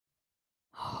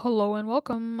Hello and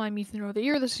welcome. I'm Ethan Rowe, the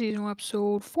Ear of the Season,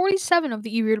 episode 47 of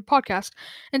the E-Reader podcast.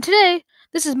 And today,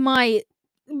 this is my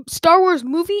Star Wars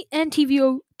movie and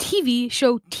TV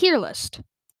show tier list.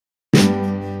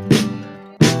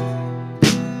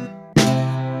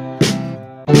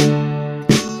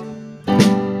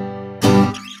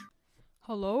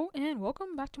 Hello and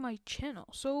welcome back to my channel.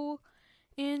 So,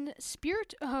 in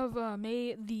spirit of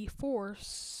May the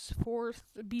 4th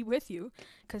be with you,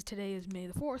 because today is May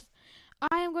the 4th,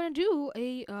 I am going to do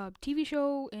a TV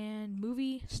show and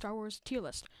movie Star Wars tier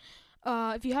list.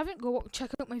 If you haven't, go check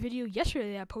out my video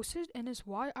yesterday that I posted, and it's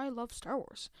why I love Star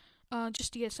Wars.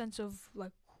 Just to get a sense of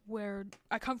like where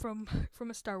I come from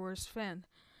from a Star Wars fan.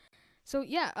 So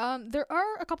yeah, there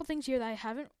are a couple things here that I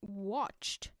haven't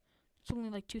watched. It's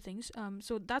only like two things.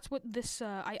 So that's what this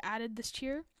I added this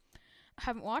tier. I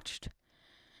haven't watched.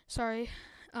 Sorry,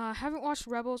 I haven't watched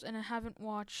Rebels, and I haven't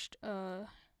watched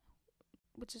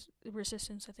what's this?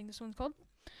 Resistance. I think this one's called.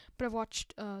 But I've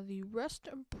watched the rest.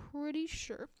 I'm pretty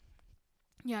sure.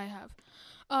 Yeah, I have.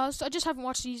 So I just haven't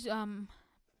watched these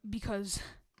because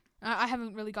I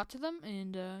haven't really got to them,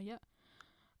 and yeah.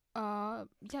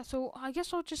 Yeah. So I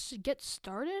guess I'll just get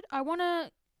started. I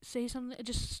wanna say something.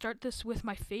 Just start this with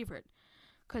my favorite,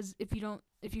 because if you don't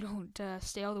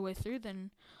stay all the way through,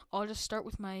 then I'll just start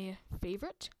with my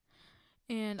favorite,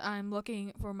 and I'm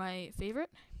looking for my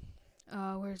favorite.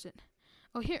 Where is it?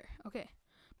 Oh, here. Okay.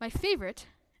 My favorite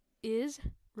is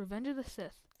Revenge of the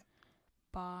Sith.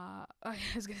 I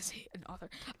was gonna say an author.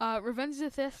 Revenge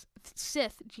of the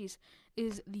Sith, jeez,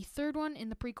 is the third one in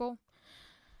the prequel.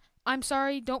 I'm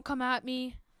sorry, don't come at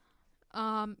me.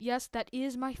 Yes, that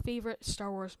is my favorite Star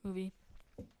Wars movie.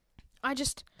 I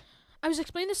was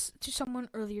explaining this to someone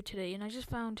earlier today, and I just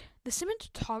found the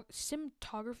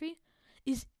cinematography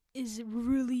is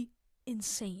really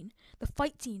insane. The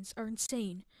fight scenes are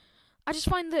insane. I just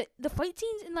find that the fight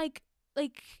scenes in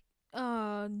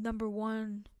number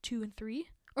 1, 2, and 3,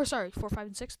 or sorry, 4, 5,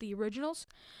 and 6, the originals,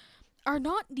 are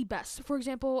not the best. For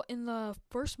example, in the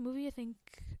first movie, I think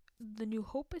The New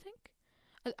Hope. I think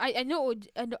I know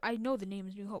the name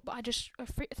is New Hope, but I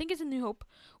think it's in New Hope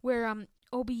where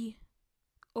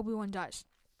Obi-Wan dies.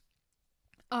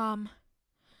 Um,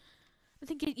 I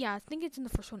think it's in the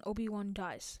first one. Obi-Wan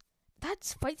dies.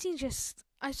 That's fight scene. Just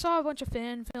I saw a bunch of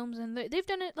fan films, and they've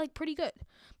done it like pretty good,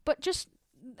 but just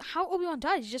how Obi-Wan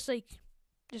dies, just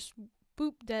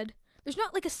boop, dead. There's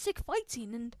not like a sick fight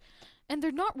scene, and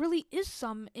there not really is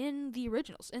some in the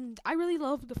originals. And I really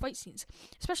love the fight scenes,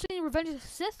 especially in Revenge of the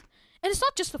Sith. And it's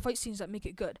not just the fight scenes that make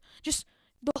it good. Just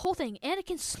the whole thing.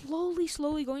 Anakin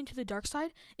slowly going to the dark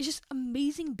side is just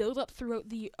amazing build up throughout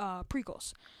the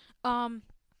prequels. Um,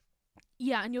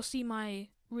 yeah, and you'll see my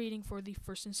rating for the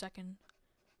first and second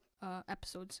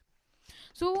episodes.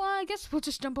 So I guess we'll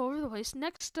just jump over the place.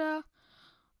 Next,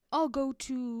 I'll go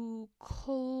to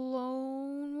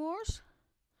Clone Wars.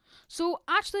 So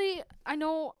actually, I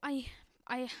know I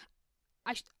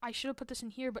should have put this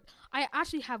in here, but I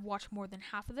actually have watched more than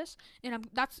half of this, and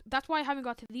that's why I haven't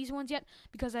got to these ones yet,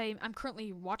 because I'm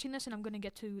currently watching this, and I'm gonna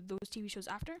get to those TV shows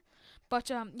after. But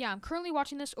yeah, I'm currently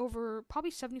watching this over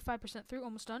probably 75% through,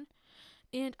 almost done,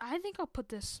 and I think I'll put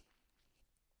this.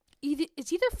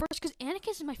 It's either first, because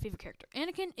Anakin is my favorite character.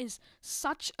 Anakin is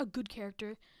such a good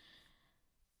character.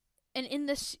 And in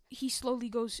this, he slowly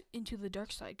goes into the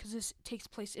dark side, because this takes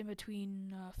place in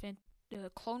between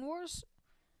Clone Wars.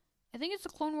 I think it's the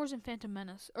Clone Wars and Phantom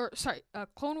Menace. Or, sorry,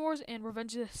 Clone Wars and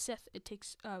Revenge of the Sith. It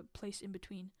takes place in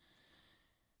between.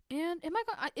 And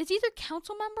it's either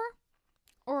Council Member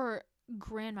or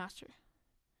Grandmaster.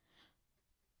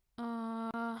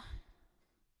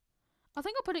 I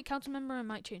think I'll put it Council Member and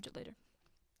might change it later.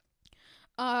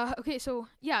 Okay, so,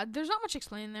 yeah, there's not much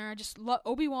explaining there. I just love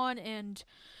Obi-Wan and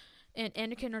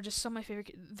Anakin are just some of my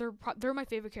favorite. They're my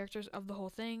favorite characters of the whole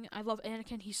thing. I love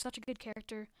Anakin. He's such a good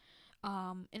character.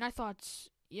 And I thought,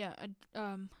 yeah,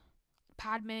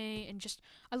 Padme, and just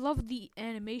I love the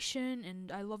animation, and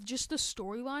I love just the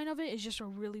storyline of it. Is just a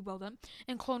really well done.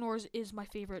 And Clone Wars is my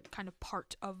favorite kind of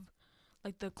part of,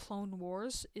 like, the Clone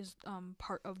Wars is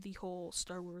part of the whole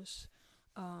Star Wars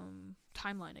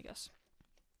timeline, I guess.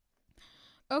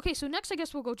 Okay, so next I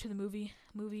guess we'll go to the movie.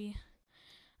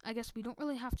 I guess we don't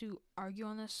really have to argue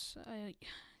on this.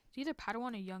 It's either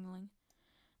Padawan or Youngling.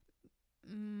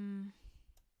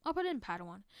 I'll put it in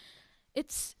Padawan.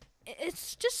 It's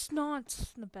just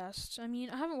not the best. I mean,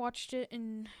 I haven't watched it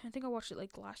in. I think I watched it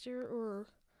like last year or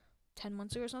 10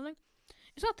 months ago or something.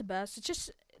 It's not the best. It's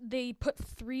just they put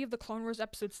 3 of the Clone Wars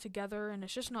episodes together, and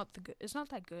it's just not the good. It's not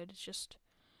that good. It's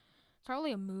not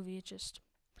really a movie. It's just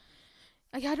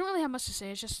I don't really have much to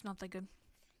say. It's just not that good.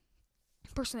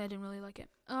 Personally, I didn't really like it.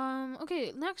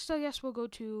 Okay, next I guess we'll go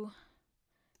to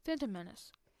Phantom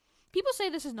Menace. People say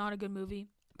this is not a good movie.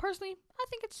 Personally, I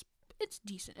think it's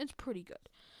decent. It's pretty good.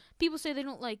 People say they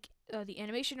don't like the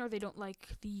animation or they don't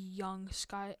like the young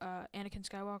Anakin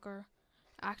Skywalker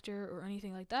actor or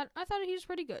anything like that. I thought he was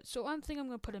pretty good, so I think I'm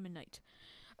gonna put him in Night,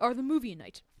 or the movie in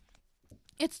Night.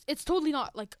 It's totally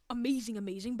not like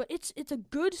amazing, but it's a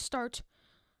good start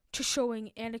to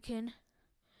showing Anakin,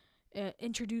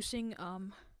 introducing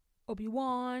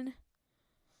Obi-Wan.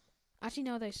 Actually,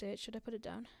 now that I say it, should I put it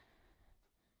down?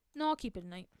 No, I'll keep it in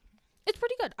Night. It's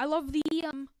pretty good. I love the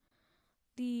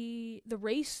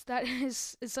race that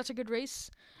is such a good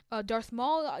race. Darth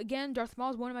Maul again. Darth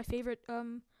Maul is one of my favorite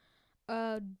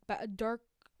dark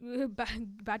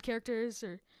bad characters.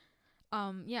 Or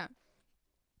yeah.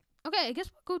 Okay, I guess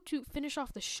we'll go to finish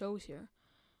off the shows here.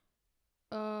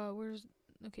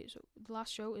 Okay? So the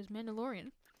last show is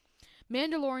Mandalorian.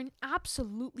 Mandalorian,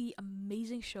 absolutely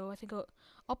amazing show. I think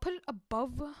I'll put it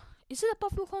above. Is it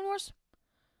above the Clone Wars?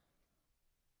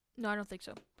 No, I don't think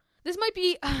so. This might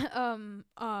be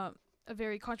a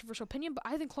very controversial opinion, but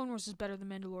I think Clone Wars is better than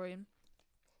Mandalorian.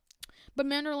 But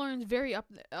Mandalorian's very up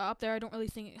there. I don't really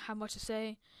have much to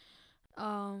say.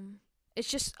 It's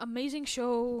just amazing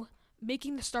show,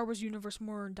 making the Star Wars universe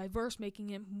more diverse,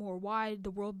 making it more wide.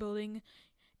 The world building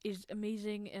is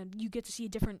amazing, and you get to see a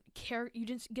different character. You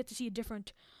didn't get to see a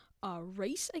different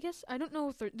race, I guess. I don't know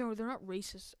if they're not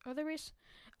racist. Are they race?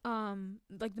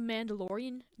 Like the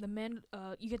Mandalorian,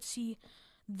 you get to see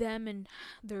them and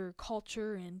their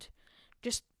culture, and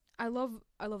just I love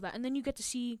that. And then you get to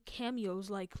see cameos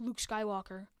like Luke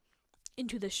Skywalker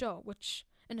into the show,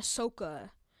 and Ahsoka,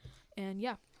 and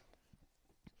yeah.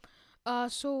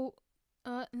 And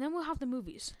then we'll have the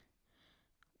movies.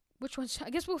 Which ones? I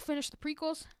guess we'll finish the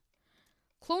prequels.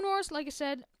 Clone Wars, like I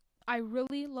said, I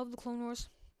really love the Clone Wars,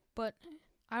 but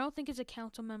I don't think it's a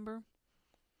council member.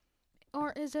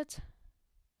 Or is it?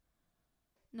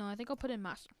 No, I think I'll put in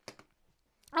Master.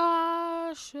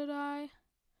 Should I?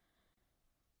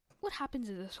 What happens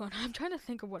in this one? I'm trying to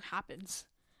think of what happens.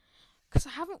 Because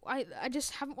I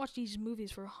just haven't watched these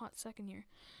movies for a hot second here.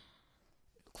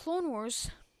 Clone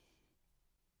Wars.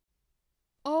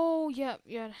 Oh, yeah,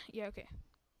 okay.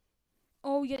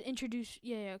 Oh, you get introduced.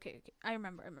 Yeah, okay. I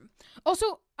remember.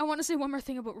 Also, I want to say one more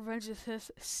thing about Revenge of the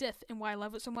Sith and why I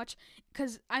love it so much.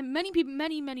 Because many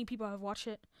people have watched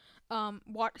it.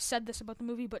 Said this about the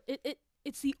movie, but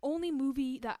it's the only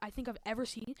movie that I think I've ever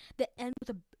seen that ends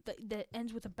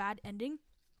with a bad ending.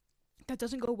 That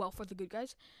doesn't go well for the good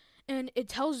guys, and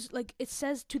it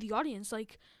says to the audience,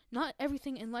 like, not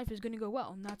everything in life is gonna go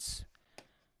well, and that's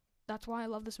why I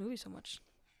love this movie so much.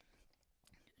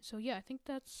 So yeah, I think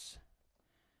I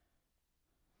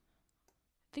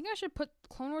should put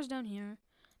Clone Wars down here,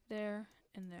 there,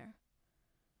 and there.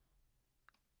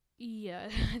 Yeah,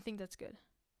 I think that's good.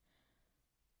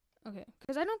 Okay,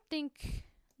 because I don't think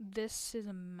this is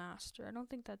a master. I don't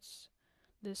think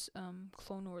this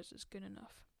Clone Wars is good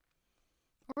enough.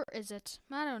 Or is it?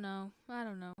 I don't know.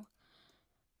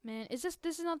 Man, this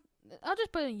is not. I'll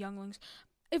just put it in Younglings.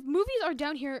 If movies are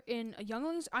down here in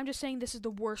Younglings, I'm just saying this is the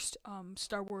worst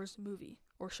Star Wars movie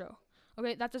or show.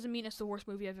 Okay, that doesn't mean it's the worst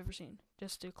movie I've ever seen.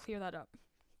 Just to clear that up.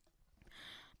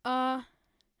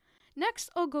 Next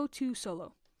I'll go to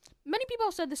Solo. Many people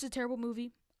have said this is a terrible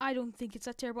movie. I don't think it's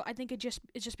that terrible. I think it's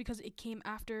just because it came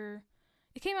after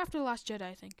The Last Jedi,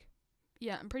 I think.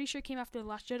 Yeah, I'm pretty sure it came after The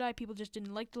Last Jedi. People just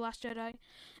didn't like The Last Jedi,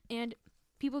 and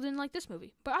people didn't like this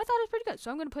movie. But I thought it was pretty good, so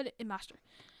I'm going to put it in Master.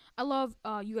 I love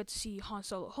you get to see Han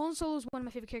Solo. Han Solo is one of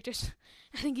my favorite characters.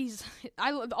 I think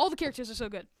all the characters are so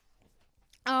good.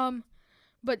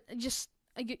 But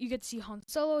you get to see Han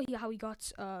Solo, how he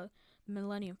got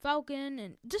Millennium Falcon,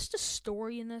 and just the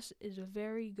story in this is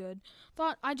very good.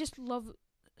 I just love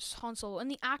Han Solo,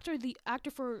 and the actor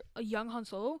for a young Han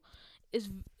Solo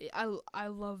I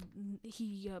love.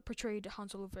 He portrayed Han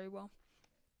Solo very well.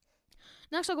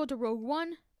 Next, I'll go to Rogue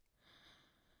One.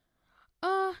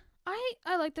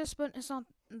 I like this, but it's not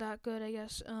that good, I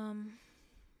guess.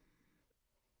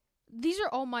 These are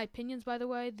all my opinions, by the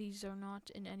way. These are not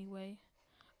in any way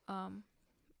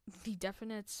the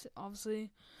definites, obviously.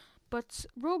 But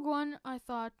Rogue One, I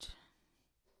thought,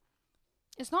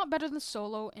 it's not better than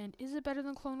Solo, and is it better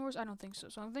than Clone Wars? I don't think so.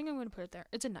 So I think I'm going to put it there.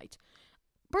 It's a Night.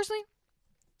 Personally,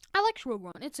 I like Rogue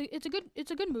One. It's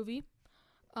a good movie.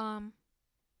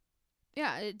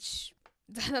 Yeah,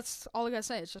 that's all I gotta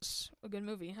say. It's just a good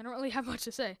movie. I don't really have much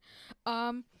to say.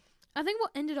 I think we'll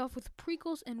end it off with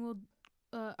prequels, and we'll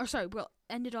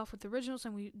end it off with the originals,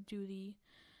 and we do the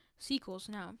sequels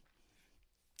now.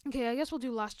 Okay, I guess we'll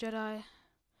do Last Jedi.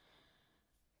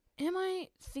 am I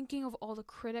thinking of all the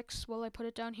critics while I put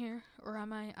it down here, or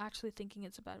am I actually thinking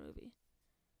it's a bad movie?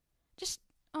 Just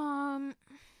um,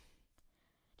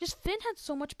 just Finn had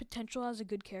so much potential as a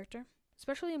good character,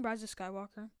 especially in Rise of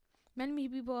Skywalker. Many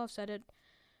people have said it,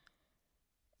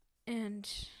 and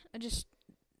I just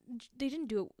they didn't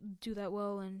do that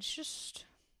well, and it's just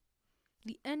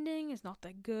the ending is not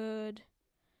that good.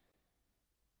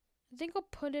 I think I'll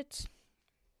put it.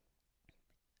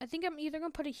 I think I'm either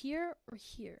gonna put it here or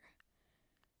here.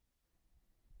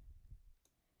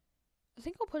 I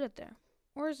think I'll put it there,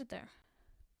 or is it there?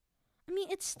 I mean,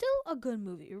 it's still a good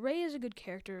movie. Rey is a good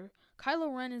character.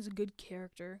 Kylo Ren is a good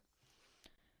character.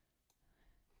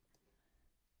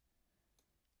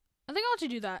 I think I'll have to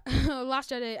do that.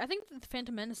 Last Jedi. I think the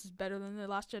Phantom Menace is better than the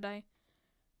Last Jedi.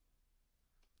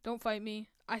 Don't fight me.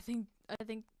 I think.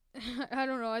 I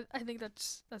don't know. I think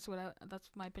that's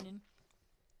my opinion.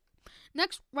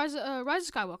 Next, Rise of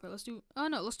Skywalker. Let's do.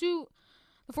 Let's do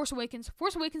The Force Awakens.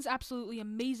 Force Awakens, absolutely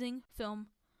amazing film.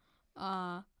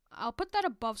 I'll put that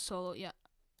above Solo. Yeah,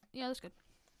 that's good.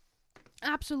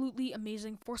 Absolutely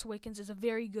amazing. Force Awakens is a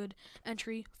very good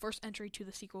first entry to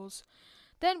the sequels.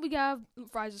 Then we have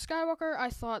Rise of Skywalker. I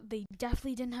thought they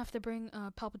definitely didn't have to bring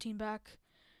Palpatine back.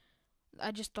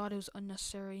 I just thought it was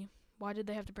unnecessary. Why did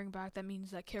they have to bring back? That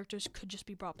means that characters could just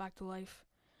be brought back to life.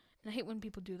 And I hate when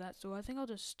people do that, so I think I'll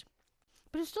just...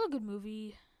 But it's still a good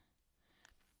movie.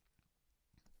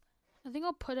 I think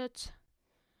I'll put it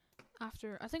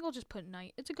after... I think I'll just put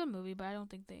Night. It's a good movie, but I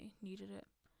don't think they needed it.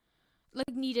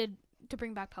 Needed to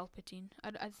bring back Palpatine.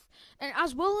 And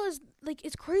as well as,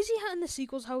 it's crazy how in the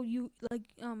sequels, how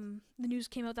the news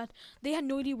came out that they had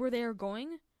no idea where they were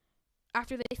going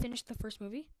after they finished the first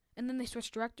movie. And then they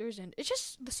switched directors, and it's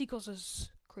just, the sequels is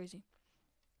crazy.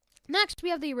 Next, we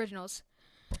have the originals.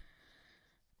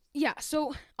 Yeah,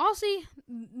 so, honestly,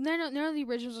 none of the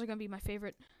originals are going to be my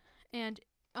favorite. And,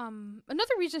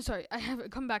 another reason, sorry, I have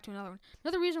come back to another one.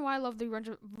 Another reason why I love the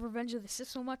Revenge of the Sith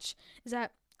so much is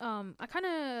that,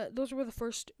 those were the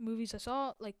first movies I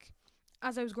saw,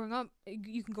 as I was growing up.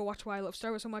 You can go watch why I love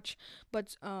Star Wars so much,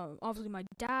 but, obviously my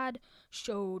dad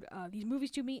showed, these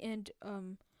movies to me, and,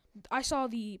 I saw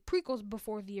the prequels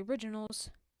before the originals,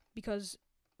 because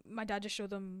my dad just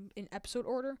showed them in episode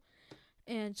order,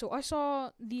 and so I saw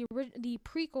the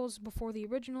prequels before the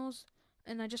originals,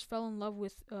 and I just fell in love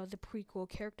with, the prequel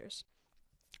characters.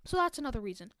 So that's another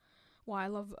reason why I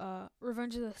love,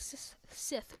 Revenge of the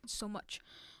Sith so much.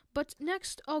 But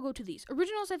next, I'll go to these.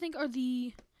 Originals, I think, are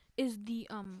the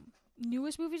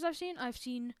newest movies I've seen. I've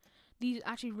seen these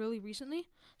actually really recently.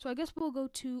 So I guess we'll go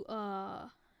to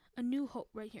A New Hope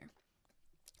right here.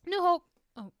 New Hope,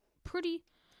 pretty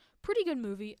good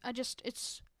movie.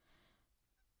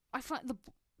 I find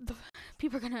the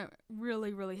people are gonna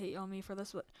really hate on me for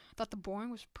this, but I thought the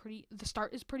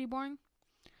start is pretty boring.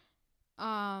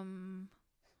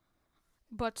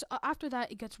 But after that,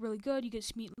 it gets really good. You get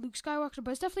to meet Luke Skywalker,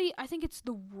 but it's definitely, I think it's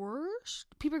the worst.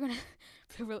 People are gonna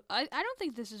feel really, I don't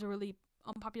think this is a really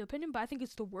unpopular opinion, but I think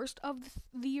it's the worst of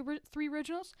the three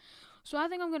originals. So I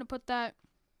think I'm gonna put that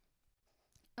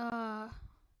above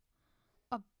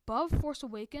Force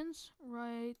Awakens,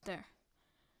 right there.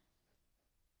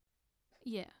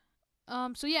 Yeah.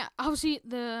 So yeah, obviously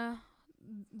they're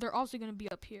obviously gonna be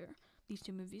up here, these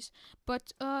two movies.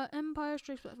 But Empire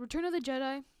Strikes Back, Return of the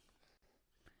Jedi.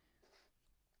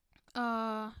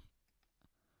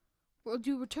 We'll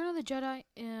do Return of the Jedi.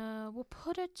 We'll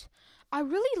put it. I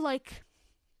really like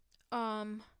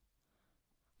the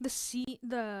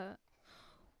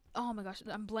oh my gosh,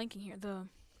 I'm blanking here. The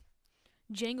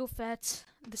Jango Fett,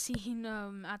 the scene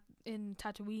in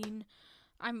Tatooine.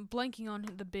 I'm blanking on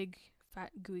the big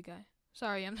fat gooey guy.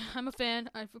 Sorry, I'm a fan.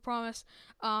 I promise.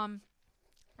 I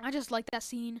just like that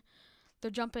scene.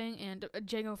 They're jumping and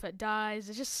Jango Fett dies.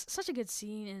 It's just such a good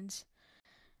scene, and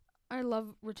I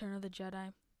love Return of the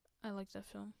Jedi. I like that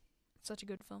film. It's such a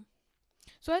good film.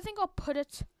 So I think I'll put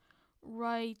it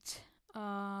right.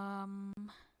 I'll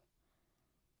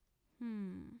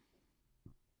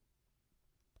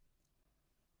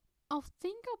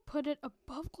put it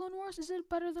above Clone Wars. Is it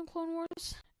better than Clone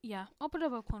Wars? Yeah, I'll put it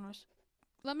above Clone Wars.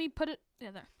 Let me put it,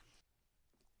 yeah, there.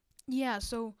 Yeah,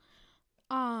 so,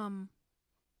 another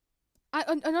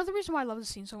reason why I love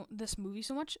this movie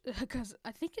so much, because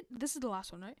I think this is the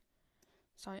last one, right?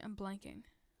 Sorry, I'm blanking.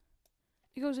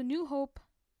 It goes A New Hope,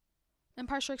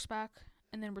 Empire Strikes Back,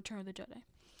 and then Return of the Jedi.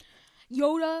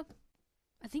 Yoda,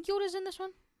 I think Yoda's in this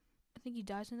one. I think he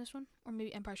dies in this one, or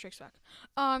maybe Empire Strikes Back.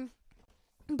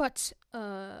 But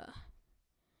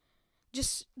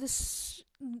just the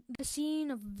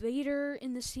scene of Vader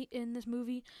in this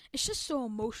movie, it's just so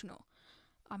emotional.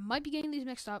 I might be getting these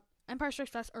mixed up. Empire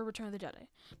Strikes Back or Return of the Jedi.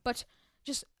 But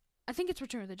just, I think it's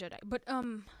Return of the Jedi. But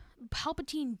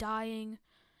Palpatine dying,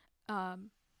 Darth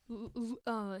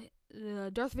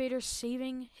Vader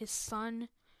saving his son,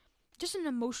 just an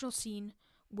emotional scene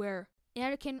where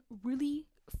Anakin really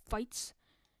fights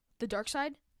the dark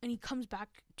side and he comes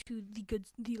back to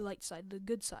the light side, the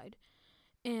good side,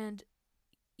 and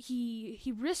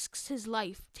he risks his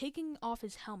life taking off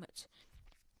his helmet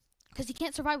because he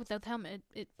can't survive without the helmet.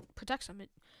 It protects him. It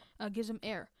gives him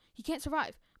air. He can't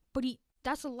survive, but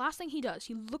that's the last thing he does.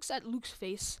 He looks at Luke's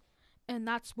face, and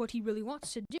that's what he really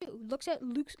wants to do. Looks at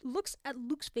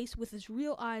Luke's face with his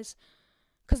real eyes,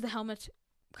 because the helmet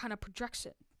kind of projects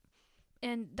it,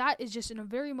 and that is just in a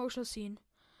very emotional scene.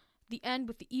 The end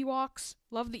with the Ewoks.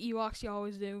 Love the Ewoks. You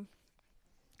always do.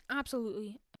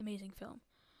 Absolutely amazing film.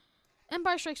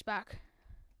 Empire Strikes Back.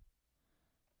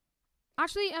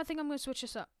 Actually, I think I'm going to switch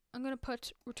this up. I'm going to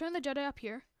put Return of the Jedi up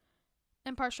here.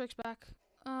 Empire Strikes Back.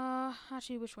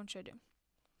 Actually, which one should I do?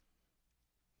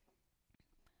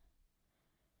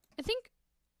 I think...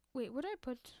 Wait, what did I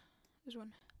put? This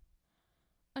one.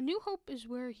 A New Hope is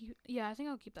where he... Yeah, I think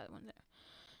I'll keep that one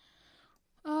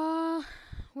there.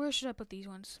 Where should I put these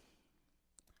ones?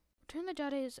 Return of the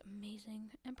Jedi is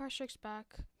amazing. Empire Strikes Back.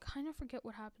 Kind of forget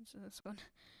what happens in this one.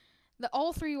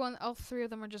 All three of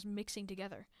them are just mixing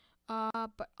together.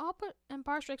 But I'll put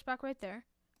Empire Strikes Back right there.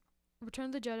 Return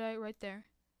of the Jedi right there.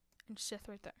 And Sith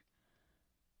right there.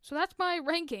 So that's my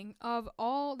ranking of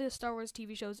all the Star Wars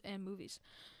TV shows and movies.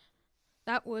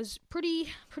 That was pretty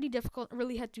difficult. I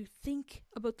really had to think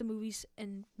about the movies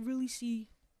and really see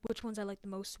which ones I liked the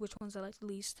most, which ones I liked the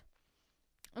least,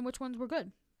 and which ones were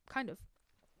good, kind of.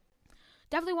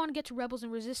 Definitely want to get to Rebels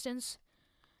and Resistance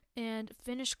and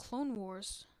finish Clone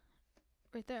Wars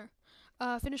right there.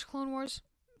 Finish Clone Wars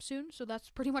soon, so that's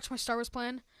pretty much my Star Wars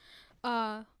plan.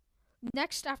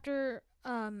 Next, after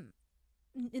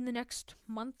in the next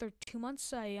month or 2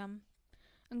 months, I'm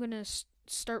gonna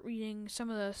start reading some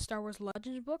of the Star Wars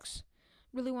Legends books.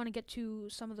 Really want to get to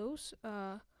some of those.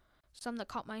 Some that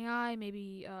caught my eye,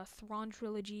 maybe Thrawn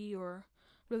trilogy, or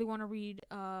really want to read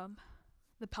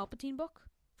the Palpatine book.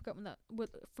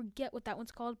 Forget what that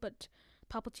one's called, but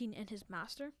Palpatine and his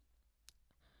master.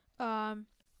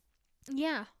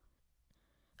 Yeah.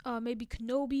 Maybe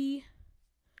Kenobi.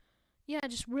 Yeah, I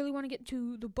just really want to get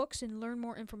to the books and learn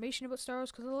more information about Star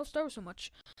Wars because I love Star Wars so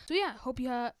much. So yeah, hope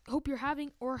you're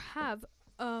having or have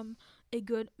a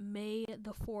good May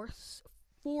the 4th,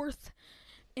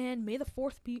 and may the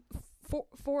 4th be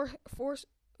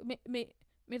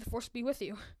may the Force be with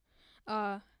you.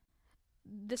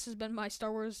 This has been my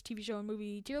Star Wars TV show and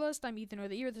movie tier list. I'm Ethan or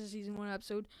the Year. This is season 1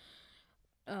 episode.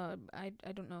 I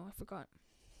don't know. I forgot.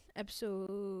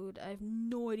 Episode. I have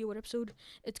no idea what episode.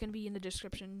 It's gonna be in the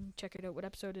description. Check it out. What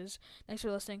episode is. Thanks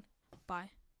for listening.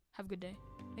 Bye. Have a good day.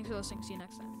 Thanks for listening. See you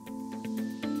next time.